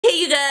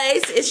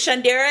guys, it's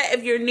Shundara.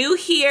 If you're new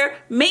here,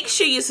 make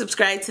sure you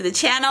subscribe to the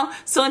channel.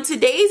 So in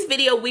today's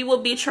video, we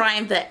will be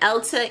trying the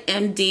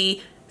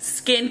EltaMD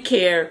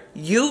Skincare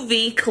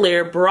UV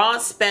Clear Broad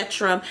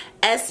Spectrum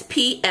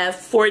SPF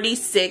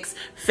 46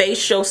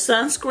 Facial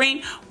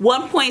Sunscreen.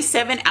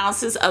 1.7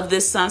 ounces of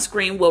this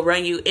sunscreen will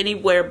run you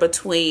anywhere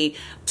between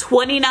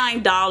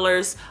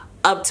 $29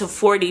 up to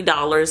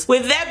 $40.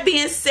 With that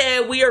being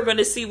said, we are going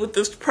to see what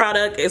this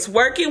product is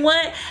working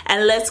with,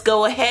 and let's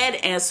go ahead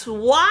and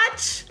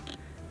swatch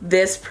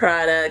this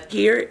product.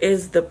 Here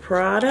is the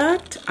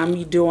product.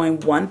 I'm doing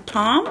one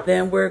pump,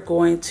 then we're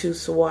going to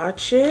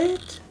swatch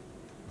it.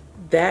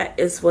 That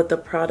is what the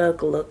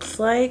product looks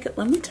like.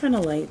 Let me turn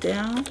the light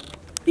down.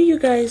 What do you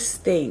guys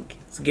think?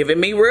 It's giving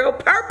me real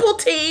purple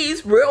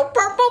tees, real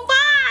purple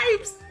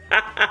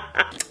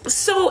vibes.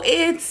 So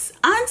it's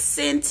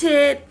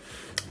unscented,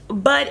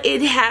 but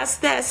it has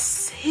that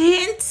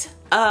hint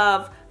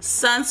of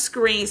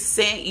sunscreen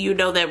scent. You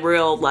know, that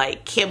real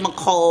like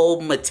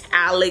chemical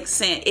metallic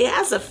scent. It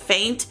has a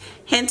faint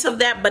hint of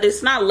that, but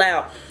it's not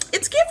loud.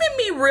 It's giving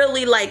me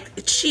really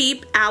like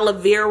cheap aloe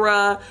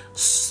vera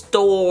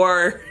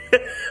store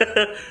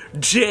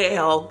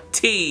gel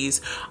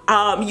teas.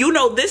 You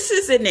know, this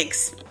is an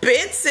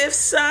expensive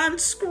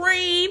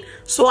sunscreen,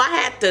 so I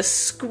had to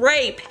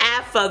scrape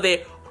half of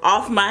it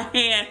off my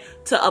hand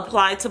to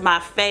apply to my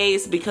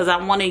face because I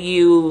want to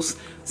use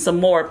some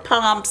more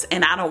pumps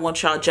and I don't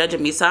want y'all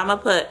judging me. So I'm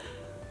gonna put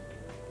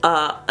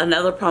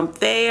another pump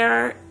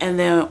there, and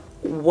then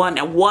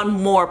one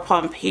more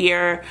pump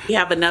here. You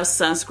have enough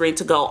sunscreen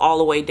to go all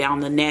the way down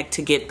the neck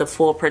to get the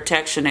full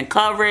protection and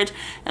coverage.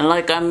 And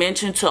like I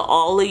mentioned to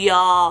all of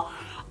y'all,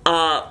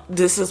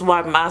 this is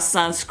why my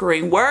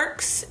sunscreen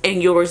works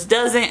and yours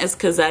doesn't. It's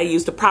because I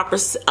use the proper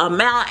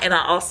amount. And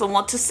I also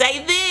want to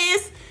say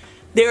this: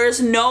 there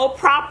is no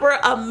proper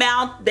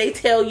amount they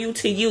tell you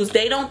to use.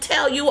 They don't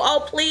tell you,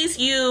 oh, please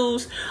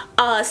use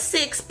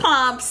 6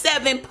 pumps,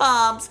 7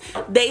 pumps.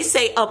 They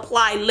say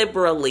apply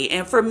liberally.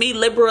 And for me,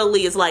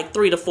 liberally is like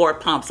 3 to 4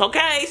 pumps,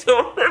 okay?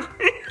 So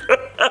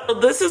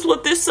this is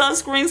what this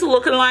sunscreen's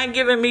looking like,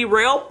 giving me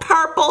real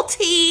purple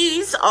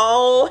tees.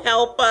 Oh,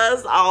 help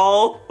us.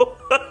 Oh,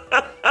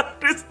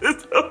 this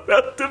is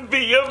about to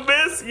be a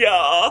mess,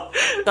 y'all.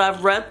 So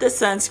I've rubbed the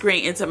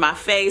sunscreen into my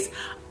face.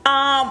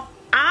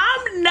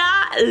 I'm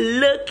not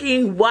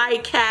looking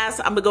white cast.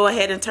 I'm gonna go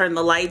ahead and turn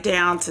the light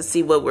down to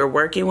see what we're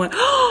working with.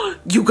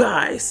 You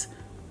guys,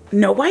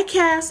 no white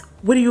cast.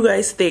 What do you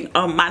guys think?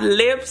 On my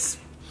lips,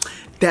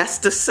 that's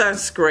the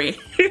sunscreen.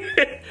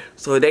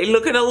 So they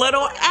looking a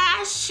little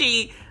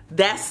ashy.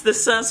 That's the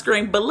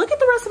sunscreen. But look at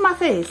the rest of my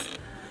face.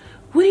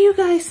 What do you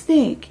guys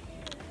think?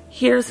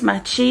 Here's my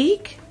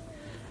cheek.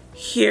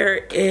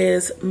 Here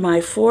is my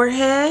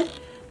forehead.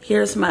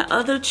 Here's my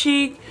other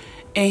cheek.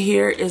 And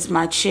here is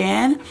my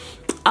chin.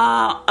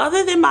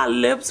 Other than my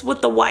lips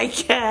with the white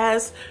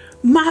cast,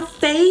 my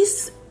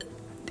face,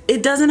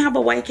 it doesn't have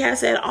a white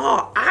cast at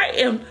all.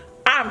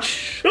 I'm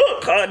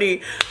shook,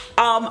 honey.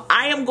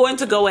 I am going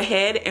to go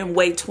ahead and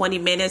wait 20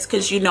 minutes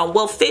because, you know,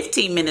 well,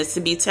 15 minutes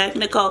to be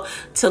technical,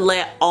 to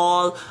let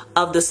all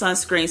of the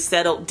sunscreen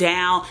settle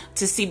down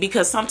to see,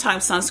 because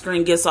sometimes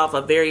sunscreen gets off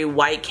a very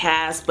white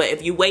cast, but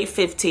if you wait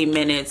 15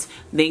 minutes,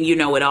 then, you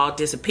know, it all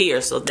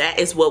disappears. So that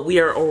is what we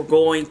are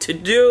going to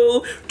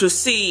do to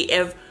see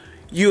if,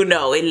 you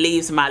know, it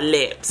leaves my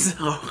lips.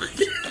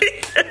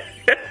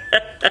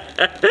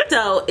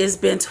 So it's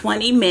been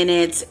 20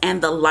 minutes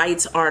and the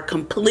lights are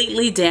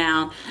completely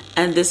down,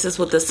 and this is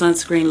what the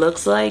sunscreen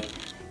looks like.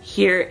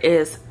 Here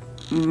is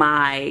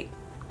my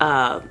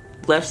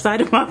left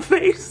side of my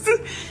face.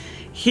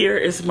 Here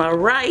is my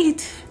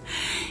right.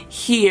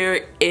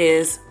 Here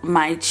is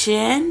my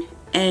chin,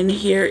 and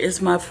here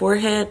is my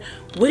forehead.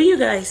 What do you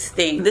guys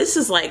think? This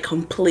is like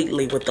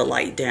completely with the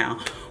light down.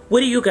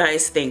 What do you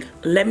guys think?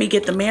 Let me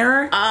get the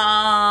mirror.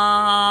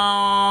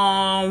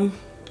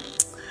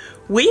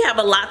 We have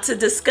a lot to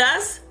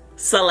discuss,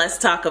 so let's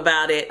talk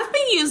about it. I've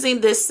been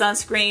using this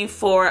sunscreen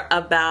for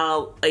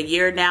about a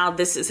year now.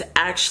 This is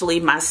actually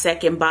my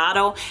second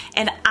bottle,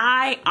 and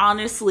I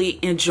honestly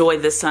enjoy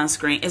this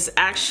sunscreen. It's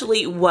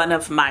actually one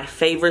of my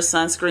favorite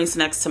sunscreens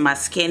next to my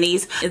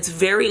Skinnies. It's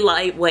very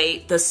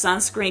lightweight. The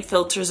sunscreen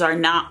filters are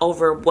not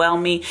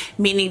overwhelming,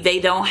 meaning they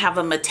don't have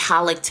a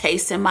metallic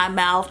taste in my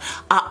mouth.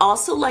 I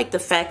also like the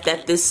fact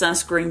that this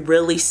sunscreen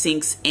really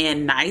sinks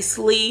in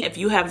nicely. If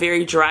you have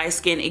very dry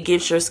skin, it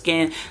gives your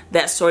skin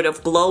that sort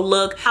of glow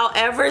look.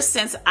 However,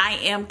 since I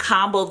am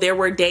combo, there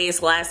were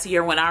days last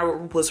year when I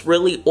was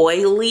really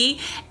oily,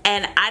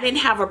 and I didn't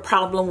have a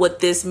problem with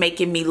this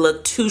making me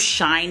look too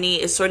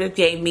shiny. It sort of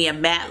gave me a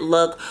matte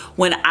look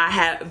when I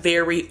had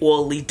very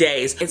oily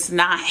days. It's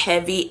not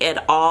heavy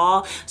at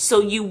all,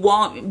 so you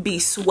won't be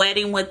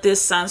sweating with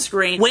this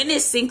sunscreen. When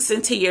it sinks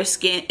into your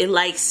skin, it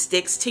like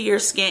sticks to your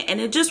skin,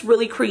 and it just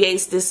really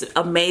creates this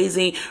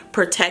amazing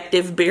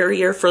protective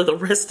barrier for the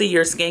rest of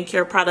your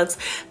skincare products.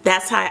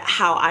 That's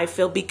how I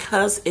feel,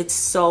 because it's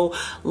so so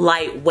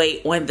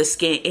lightweight on the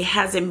skin. It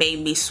hasn't made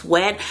me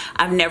sweat.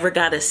 I've never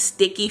got a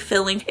sticky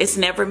feeling. It's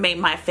never made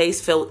my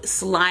face feel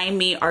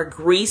slimy or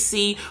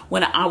greasy.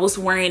 When I was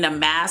wearing a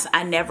mask,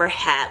 I never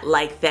had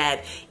like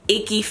that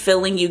icky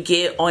feeling you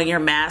get on your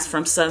mask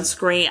from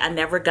sunscreen. I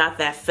never got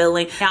that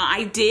feeling. Now,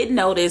 I did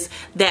notice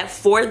that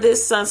for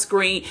this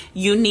sunscreen,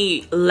 you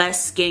need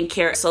less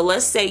skincare. So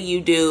let's say you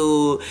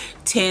do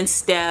 10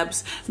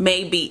 steps,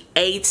 maybe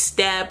 8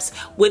 steps.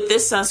 With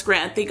this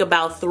sunscreen, I think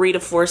about 3 to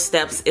 4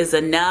 steps is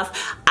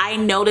enough. I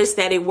noticed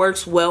that it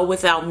works well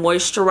without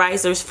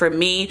moisturizers for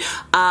me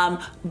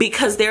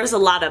because there's a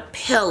lot of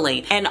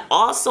pilling. And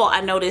also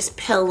I noticed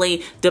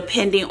pilling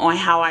depending on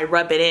how I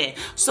rub it in.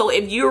 So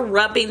if you're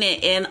rubbing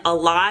it in a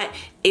lot,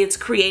 it's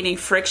creating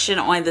friction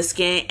on the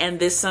skin, and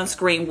this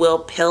sunscreen will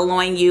pill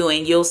on you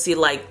and you'll see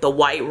like the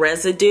white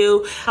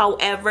residue.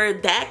 However,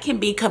 that can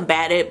be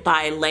combated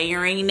by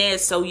layering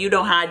it. So you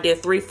know how I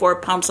did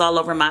 3-4 pumps all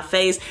over my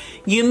face.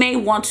 You may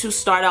want to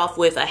start off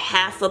with a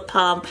half a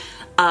pump,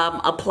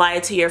 apply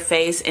it to your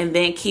face, and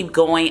then keep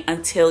going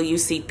until you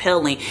see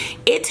pilling.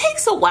 It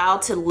takes a while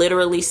to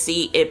literally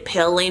see it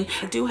pilling.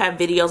 I do have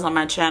videos on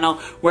my channel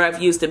where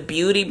I've used a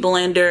beauty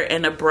blender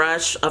and a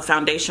brush, a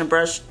foundation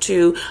brush,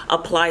 to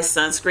apply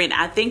sunscreen.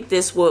 I think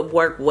this would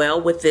work well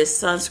with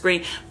this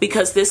sunscreen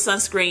because this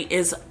sunscreen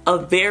is a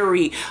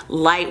very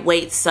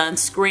lightweight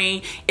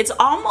sunscreen. It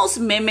almost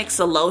mimics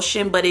a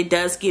lotion, but it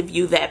does give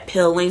you that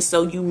pilling,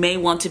 so you may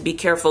want to be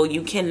careful.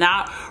 You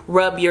cannot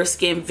rub your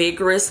skin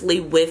vigorously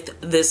with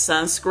this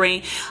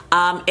sunscreen.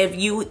 If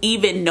you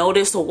even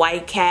notice a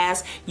white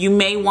cast, you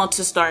may want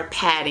to start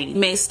patting. You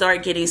may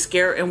start getting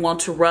scared and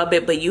want to rub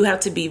it, but you have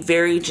to be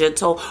very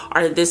gentle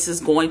or this is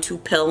going to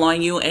pill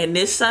on you. And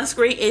this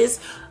sunscreen is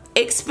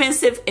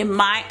expensive in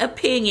my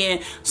opinion,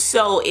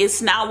 so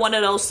it's not one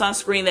of those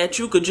sunscreen that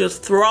you could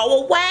just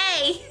throw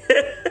away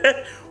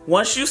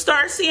once you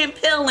start seeing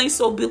pilling.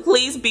 So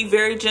please be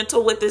very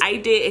gentle with this. I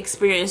did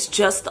experience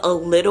just a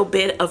little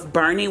bit of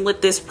burning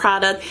with this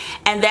product,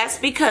 and that's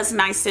because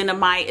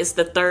niacinamide is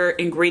the 3rd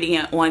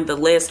ingredient on the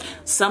list.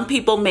 Some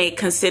people may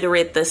consider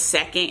it the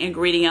 2nd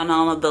ingredient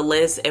on the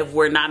list if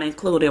we're not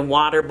including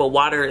water, but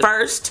water is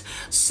first.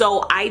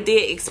 So I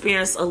did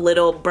experience a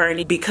little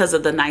burning because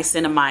of the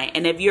niacinamide.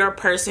 And if you're a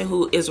person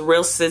who is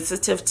real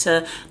sensitive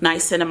to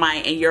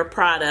niacinamide in your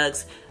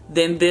products,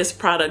 then this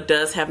product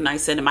does have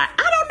niacinamide. I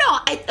don't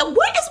know.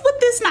 What is with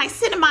this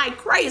niacinamide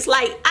craze?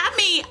 Like, I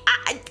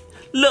mean,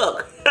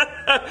 look,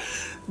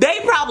 they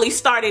probably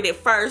started it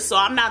first, so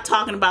I'm not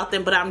talking about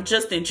them, but I'm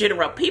just in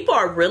general. People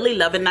are really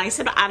loving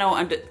niacinamide. I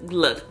don't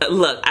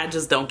look, I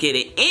just don't get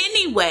it.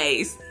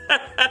 Anyways,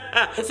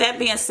 with that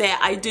being said,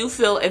 I do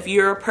feel if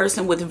you're a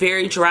person with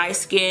very dry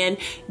skin,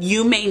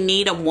 you may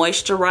need a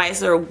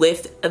moisturizer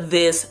with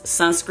this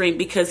sunscreen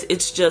because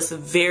it's just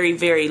very,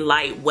 very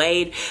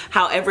lightweight.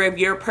 However, if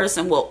you're a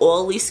person with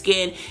oily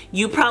skin,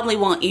 you probably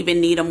won't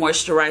even need a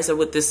moisturizer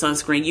with this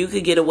sunscreen. You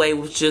could get away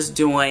with just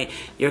doing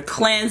your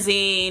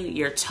cleansing,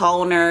 your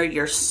toner,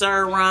 your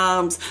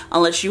serums,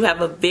 unless you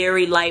have a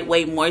very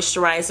lightweight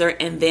moisturizer,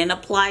 and then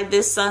apply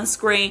this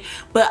sunscreen.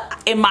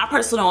 But in my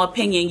personal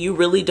opinion, you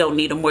really don't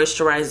need a moisturizer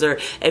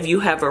if you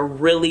have a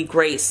really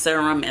great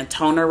serum and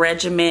toner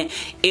regimen.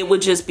 It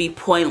would just be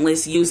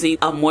pointless using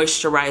a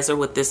moisturizer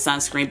with this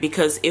sunscreen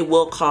because it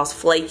will cause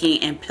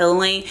flaking and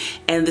pilling,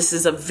 and this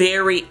is a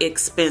very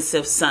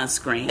expensive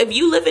sunscreen. If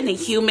you live in a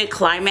humid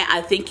climate,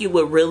 I think you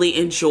would really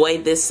enjoy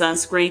this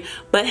sunscreen.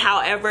 But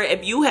however,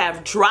 if you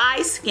have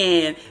dry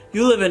skin,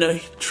 you live in a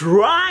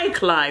dry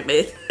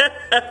climate,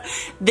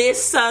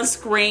 this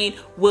sunscreen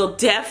will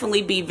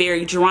definitely be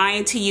very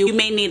drying to you. You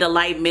may need a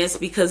light mist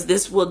because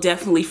this will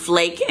definitely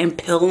flake and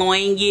pill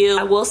on you.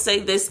 I will say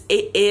this,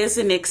 it is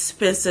an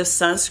expensive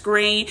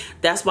sunscreen.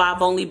 That's why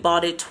I've only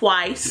bought it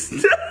twice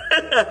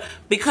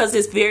because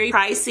it's very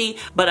pricey.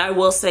 But I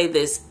will say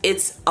this,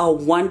 it's a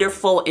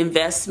wonderful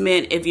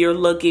investment if you're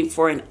looking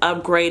for an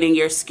upgrade in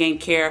your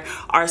skincare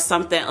or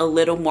something a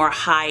little more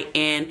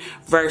high-end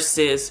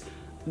versus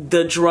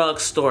the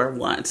drugstore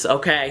ones.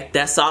 Okay,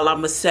 that's all I'm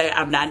gonna say.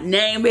 I'm not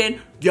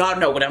naming. Y'all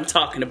know what I'm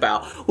talking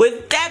about.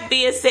 With that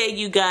being said,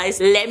 you guys,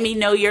 let me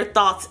know your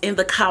thoughts in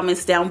the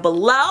comments down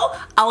below.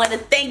 I want to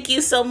thank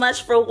you so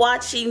much for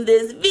watching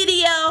this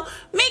video.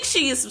 Make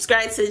sure you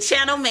subscribe to the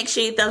channel. Make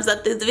sure you thumbs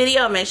up this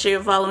video. Make sure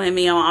you're following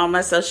me on all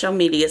my social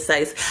media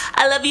sites.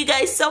 I love you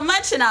guys so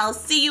much, and I'll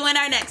see you in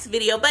our next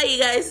video. Bye, you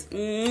guys.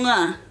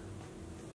 Mwah.